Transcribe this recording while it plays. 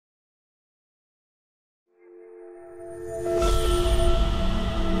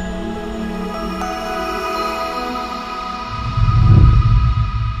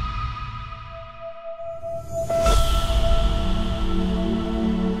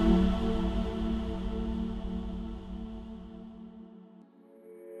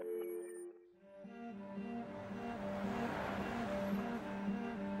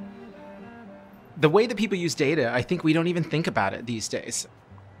The way that people use data, I think we don't even think about it these days.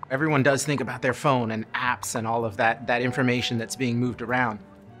 Everyone does think about their phone and apps and all of that information that's being moved around.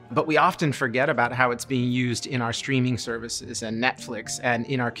 But we often forget about how it's being used in our streaming services and Netflix and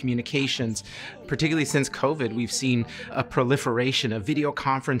in our communications. Particularly since COVID, we've seen a proliferation of video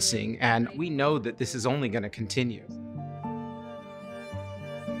conferencing, and we know that this is only going to continue.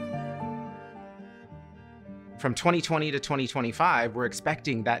 From 2020 to 2025, we're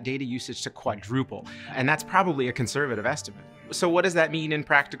expecting that data usage to quadruple, and that's probably a conservative estimate. So what does that mean in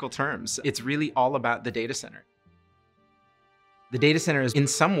practical terms? It's really all about the data center. The data center is, in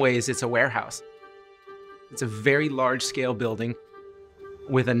some ways, it's a warehouse. It's a very large-scale building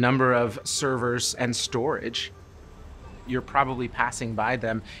with a number of servers and storage. You're probably passing by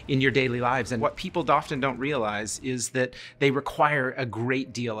them in your daily lives, and what people often don't realize is that they require a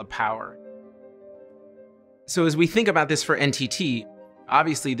great deal of power. So as we think about this for NTT,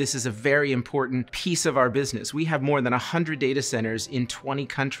 obviously this is a very important piece of our business. We have more than 100 data centers in 20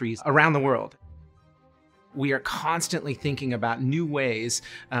 countries around the world. We are constantly thinking about new ways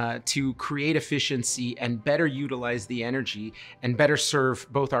to create efficiency and better utilize the energy and better serve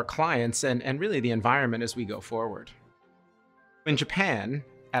both our clients and really the environment as we go forward. In Japan,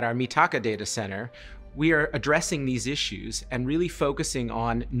 at our Mitaka data center, we are addressing these issues and really focusing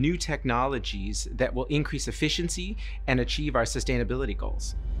on new technologies that will increase efficiency and achieve our sustainability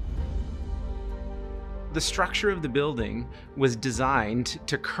goals. The structure of the building was designed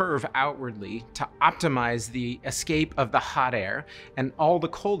to curve outwardly to optimize the escape of the hot air, and all the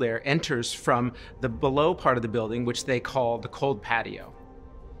cold air enters from the below part of the building, which they call the cold patio.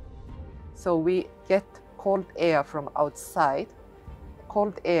 So we get cold air from outside.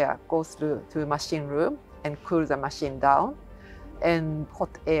 Cold air goes to machine room and cool the machine down, and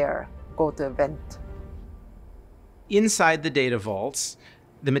hot air go to vent. Inside the data vaults,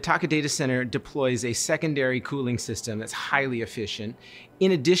 the Mitaka data center deploys a secondary cooling system that's highly efficient,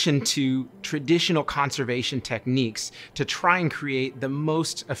 in addition to traditional conservation techniques to try and create the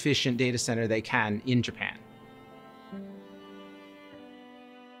most efficient data center they can in Japan.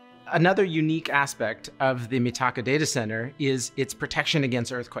 Another unique aspect of the Mitaka data center is its protection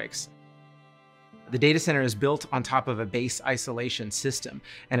against earthquakes. The data center is built on top of a base isolation system,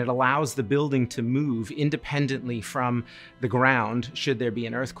 and it allows the building to move independently from the ground should there be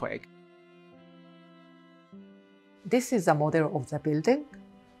an earthquake. This is a model of the building.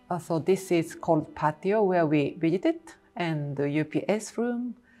 So this is called patio, where we visited, and the UPS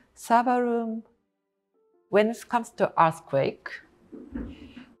room, server room. When it comes to earthquake,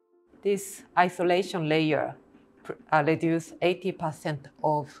 this isolation layer reduces 80%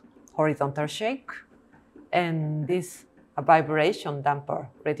 of horizontal shake, and this vibration damper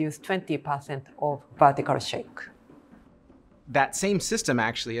reduces 20% of vertical shake. That same system,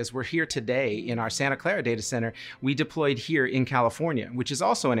 actually, as we're here today in our Santa Clara data center, we deployed here in California, which is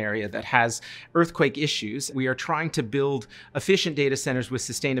also an area that has earthquake issues. We are trying to build efficient data centers with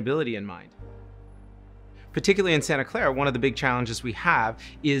sustainability in mind. Particularly in Santa Clara, one of the big challenges we have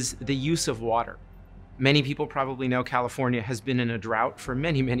is the use of water. Many people probably know California has been in a drought for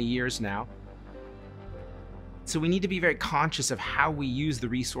many, many years now. So we need to be very conscious of how we use the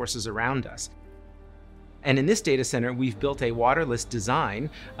resources around us. And in this data center, we've built a waterless design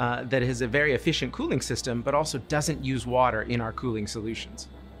that has a very efficient cooling system, but also doesn't use water in our cooling solutions.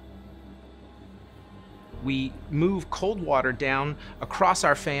 We move cold water down across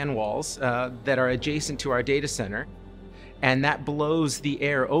our fan walls that are adjacent to our data center, and that blows the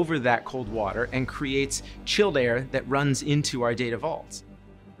air over that cold water and creates chilled air that runs into our data vaults.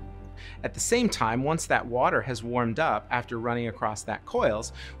 At the same time, once that water has warmed up after running across that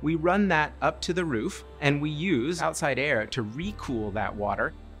coils, we run that up to the roof, and we use outside air to recool that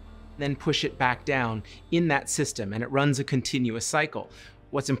water, then push it back down in that system, and it runs a continuous cycle.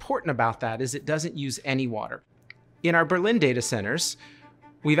 What's important about that is it doesn't use any water. In our Berlin data centers,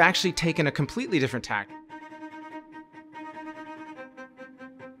 we've actually taken a completely different tack.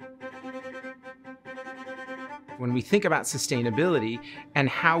 When we think about sustainability and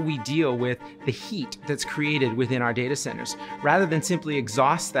how we deal with the heat that's created within our data centers, rather than simply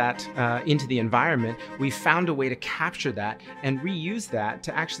exhaust that into the environment, we've found a way to capture that and reuse that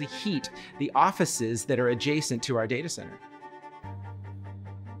to actually heat the offices that are adjacent to our data center.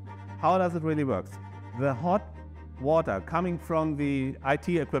 How does it really work? The hot water coming from the IT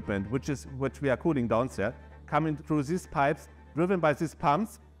equipment, which we are cooling downstairs, coming through these pipes, driven by these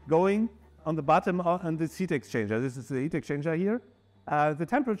pumps, going on the bottom on this heat exchanger. This is the heat exchanger here. The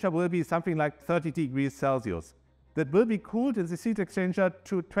temperature will be something like 30 degrees Celsius. That will be cooled in the heat exchanger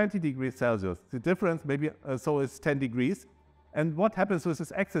to 20 degrees Celsius. The difference maybe so is 10 degrees. And what happens with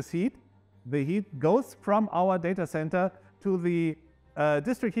this excess heat? The heat goes from our data center to the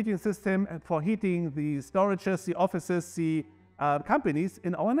district heating system for heating the storages, the offices, the companies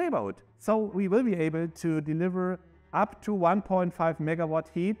in our neighborhood. So we will be able to deliver up to 1.5 megawatt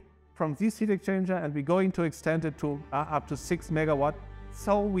heat from this heat exchanger, and we're going to extend it to up to 6 megawatt,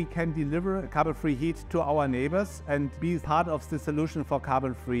 so we can deliver carbon-free heat to our neighbors and be part of the solution for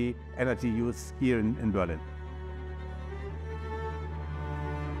carbon-free energy use here in Berlin.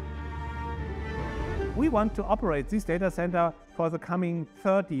 We want to operate this data center for the coming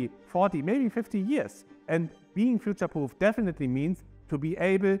 30, 40, maybe 50 years. And being future-proof definitely means to be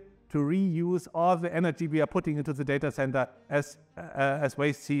able to reuse all the energy we are putting into the data center as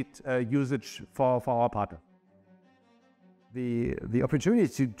waste heat usage for our partner. The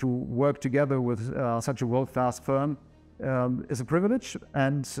opportunity to work together with such a world-class firm is a privilege,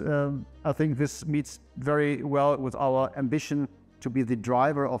 and I think this meets very well with our ambition to be the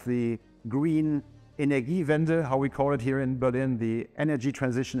driver of the green Energiewende, how we call it here in Berlin, the energy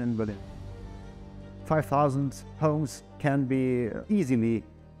transition in Berlin. 5,000 homes can be easily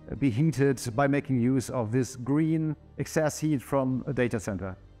be heated by making use of this green excess heat from a data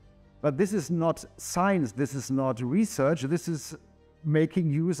center. But this is not science, this is not research, this is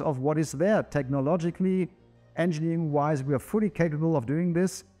making use of what is there. Technologically, engineering-wise, we are fully capable of doing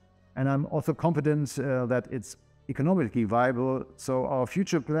this, and I'm also confident that it's economically viable. So our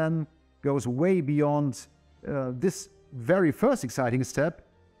future plan goes way beyond this very first exciting step.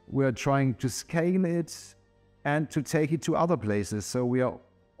 We're trying to scale it and to take it to other places. So we are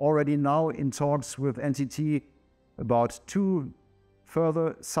already now in talks with NTT about 2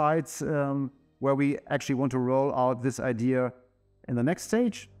 further sites where we actually want to roll out this idea in the next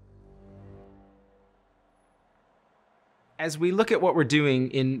stage. As we look at what we're doing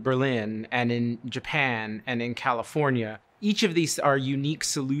in Berlin and in Japan and in California, each of these are unique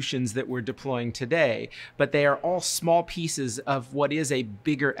solutions that we're deploying today, but they are all small pieces of what is a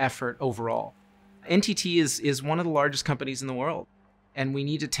bigger effort overall. NTT is one of the largest companies in the world, and we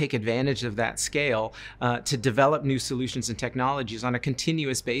need to take advantage of that scale to develop new solutions and technologies on a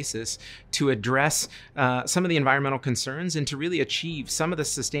continuous basis to address some of the environmental concerns and to really achieve some of the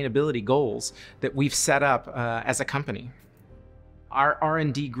sustainability goals that we've set up as a company. Our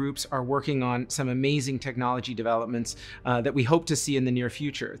R&D groups are working on some amazing technology developments that we hope to see in the near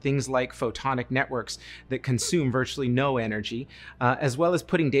future. Things like photonic networks that consume virtually no energy, as well as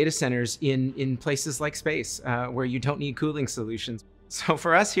putting data centers in places like space where you don't need cooling solutions. So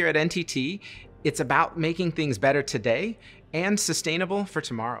for us here at NTT, it's about making things better today and sustainable for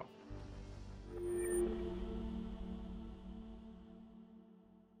tomorrow.